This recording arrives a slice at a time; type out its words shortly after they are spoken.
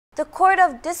The Court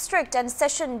of District and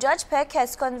Session Judge Peck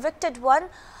has convicted one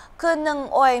Kunung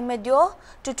Oi Medio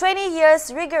to 20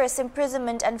 years rigorous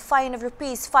imprisonment and fine of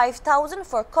Rs 5,000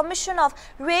 for commission of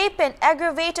rape and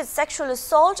aggravated sexual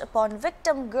assault upon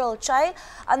victim girl child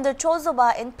under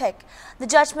Chozoba in Peck. The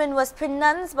judgment was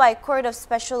pronounced by Court of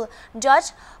Special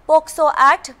Judge POCSO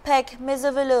Act Peck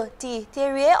Mizovilu T.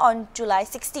 Therie on July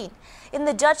 16. In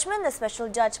the judgment, the Special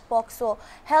Judge POCSO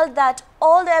held that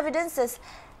all the evidences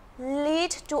lead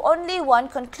to only one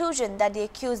conclusion, that the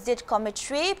accused did commit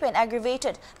rape and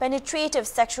aggravated penetrative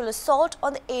sexual assault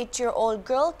on the 8-year-old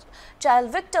girl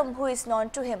child victim who is known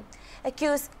to him.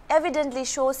 Accused evidently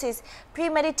shows his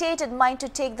premeditated mind to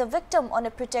take the victim on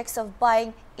a pretext of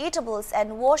buying eatables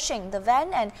and washing the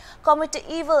van and commit the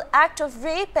evil act of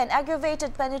rape and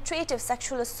aggravated penetrative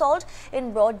sexual assault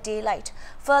in broad daylight.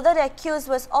 Further, the accused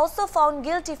was also found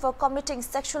guilty for committing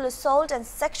sexual assault and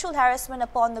sexual harassment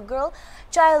upon the girl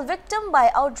child victim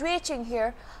by outraging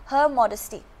her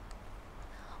modesty.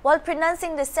 While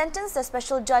pronouncing the sentence, the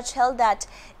special judge held that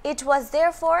it was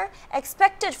therefore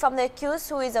expected from the accused,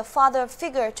 who is a father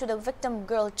figure to the victim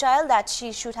girl child, that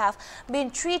she should have been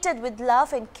treated with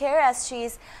love and care as she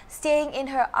is staying in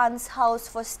her aunt's house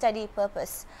for study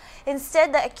purpose.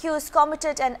 Instead, the accused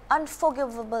committed an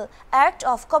unforgivable act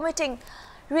of committing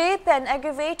rape and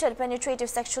aggravated penetrative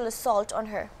sexual assault on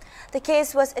her. The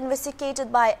case was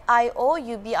investigated by I.O.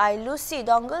 UBI Lucy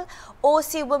Dongle,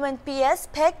 OC Women PS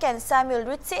Peck and Samuel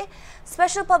Ritze.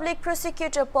 Special Public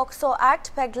Prosecutor POCSO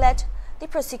Act Peck led the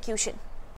prosecution.